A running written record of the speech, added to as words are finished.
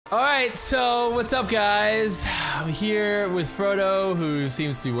Alright, so what's up, guys? I'm here with Frodo, who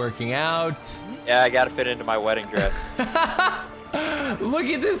seems to be working out. Yeah, I gotta fit into my wedding dress. Look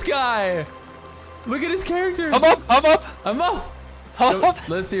at this guy! Look at his character! I'm up! I'm up! I'm up! I'm up!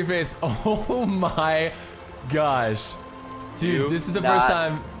 Let's see your face. Oh my gosh. Dude, this is the first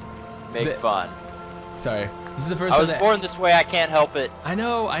time. Make fun. Sorry. This is the first I time. was born this way, I can't help it. I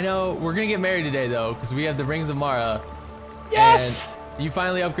know. We're gonna get married today, though, because we have the Rings of Mara. Yes! And you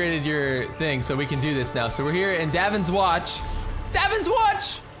finally upgraded your thing, so we can do this now. So we're here in Davin's Watch. Davin's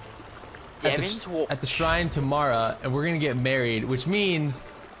Watch! At the Shrine to Mara, and we're gonna get married, which means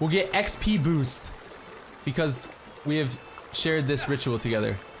we'll get XP boost because we have shared this ritual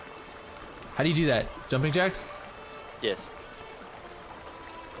together. How do you do that? Jumping jacks? Yes.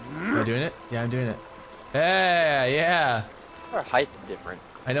 Am I doing it? Yeah, I'm doing it. Yeah. Our height is different.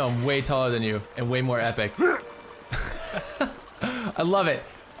 I know, I'm way taller than you and way more epic. I love it.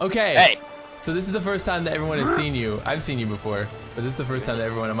 Okay. Hey! So this is the first time that everyone has seen you. I've seen you before, but this is the first time that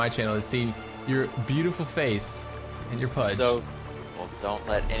everyone on my channel has seen your beautiful face and your pudge. So, well, don't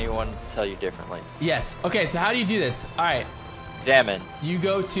let anyone tell you differently. Yes. Okay, so how do you do this? All right. Examine. You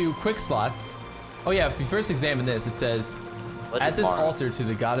go to quick slots. Oh yeah, if you first examine this, it says, at this altar to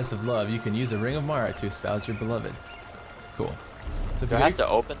the goddess of love, you can use a ring of Mara to espouse your beloved. Cool. So do I have to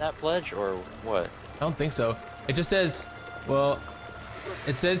open that pledge or what? I don't think so. It just says, well,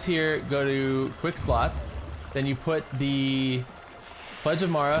 it says here, go to quick slots, then you put the Pledge of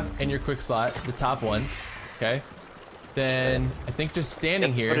Mara in your quick slot, the top one, okay? Then I think just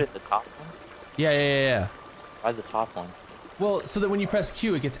standing here. Put it at the top one? Yeah. Why the top one? Well, so that when you press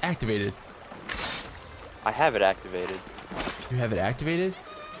Q, it gets activated. I have it activated. You have it activated?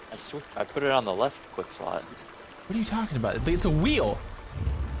 I put it on the left quick slot. What are you talking about? It's a wheel.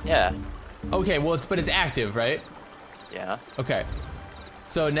 Yeah. Okay, well, but it's active, right? Yeah. Okay.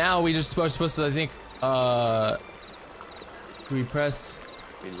 So now we just supposed to, I think, we press.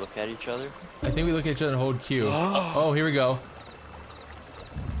 We look at each other? I think we look at each other and hold Q. Oh, here we go.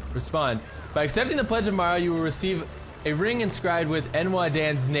 Respond. By accepting the Pledge of Mara, you will receive a ring inscribed with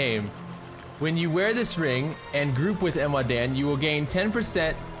Enwadan's name. When you wear this ring and group with Enwadan, you will gain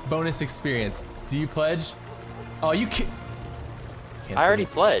 10% bonus experience. Do you pledge? Oh, you can't. I already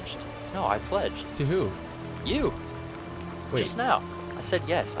pledged. No, I pledged. To who? You. Wait. Just now. I said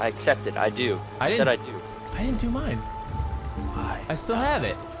yes. I accepted. I do. I said I do. I didn't do mine. Why? I still have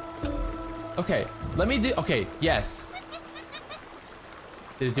it. Okay, let me do. Okay, yes.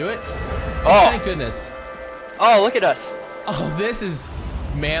 Did it do it? Oh! Thank goodness. Oh, look at us. Oh, this is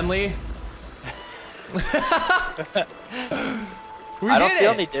manly. I don't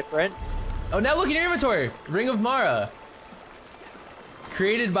feel any different. Oh, now look in your inventory. Ring of Mara.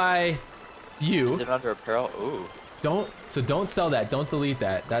 Created by you. Is it under apparel? Ooh. Don't sell that. Don't delete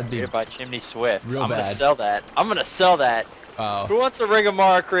that. That'd be created by Chimney Swift. Real I'm bad. gonna sell that. I'm gonna sell that. Wow. Who wants a Ring of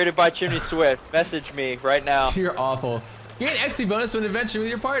Mara created by Chimney Swift? Message me right now. You're awful. Gain XP bonus when adventuring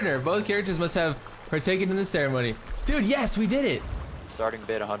with your partner. Both characters must have partaken in the ceremony. Dude, yes, we did it. Starting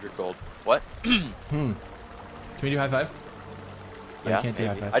bid 100 gold. What? Can we do high five? Yeah, I can't do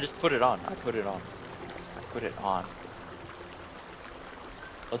high maybe. five. I just put it on. I put it on.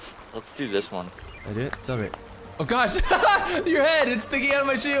 Let's do this one. I do it? Celebrate. Oh gosh! Your head! It's sticking out of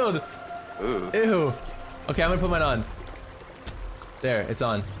my shield! Ooh. Ew. Okay, I'm gonna put mine on. There, it's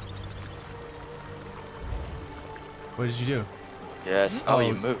on. What did you do? Yes. Oh,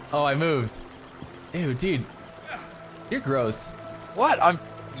 you moved. Oh, I moved. Ew, dude. You're gross. What?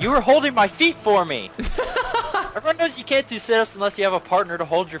 You were holding my feet for me. Everyone knows you can't do sit-ups unless you have a partner to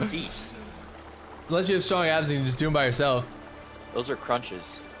hold your feet. Unless you have strong abs and you can just do them by yourself. Those are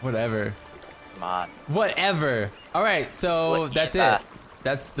crunches. Whatever. Come on. Whatever. Alright, so that's it.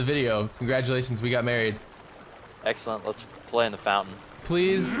 That's the video. Congratulations, we got married. Excellent. Let's play in the fountain.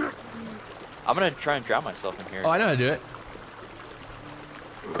 Please. I'm gonna try and drown myself in here. Oh, I know how to do it.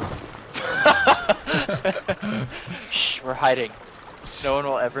 Shh, we're hiding. No one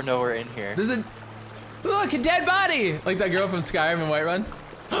will ever know we're in here. There's a... Look, a dead body! Like that girl from Skyrim and Whiterun.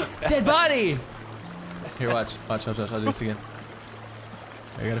 Dead body! Here, watch. Watch. I'll do this again.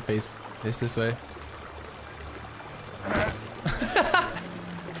 I gotta face this way.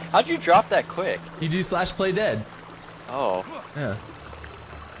 How'd you drop that quick? You do /play dead. Oh. Yeah.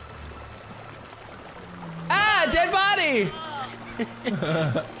 Ah, dead body!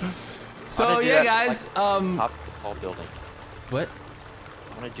 So yeah, guys. Top of a tall building. What?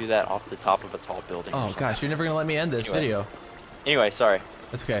 I'm gonna do that off the top of a tall building. Oh gosh, you're never gonna let me end this video. Anyway, sorry.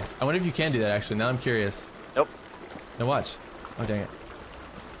 That's okay. I wonder if you can do that actually. Now I'm curious. Nope. No, watch. Oh dang it.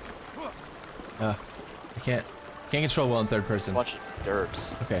 I can't control well in third person. Watch it.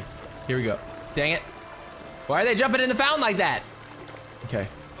 Derbs. Okay, here we go. Dang it. Why are they jumping in the fountain like that? Okay.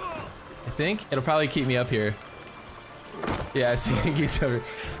 I think it'll probably keep me up here. Yeah, I see it keeps over.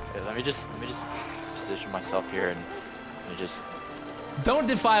 Okay, let me just position myself here and let me just. Don't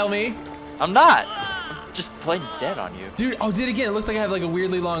defile me. I'm not. I'm just playing dead on you. Dude, oh, did it again. It looks like I have like a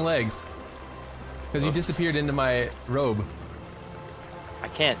weirdly long legs. Because you disappeared into my robe. I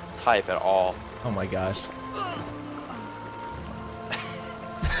can't type at all. Oh my gosh.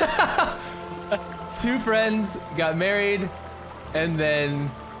 2 friends got married and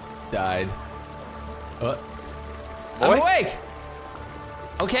then died. I'm awake!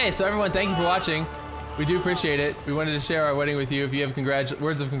 Okay, so everyone, thank you for watching. We do appreciate it. We wanted to share our wedding with you. If you have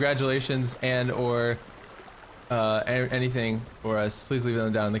words of congratulations and or anything for us, please leave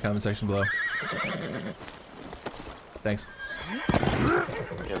them down in the comment section below. Thanks.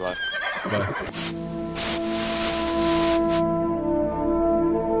 Okay, bye. Bye.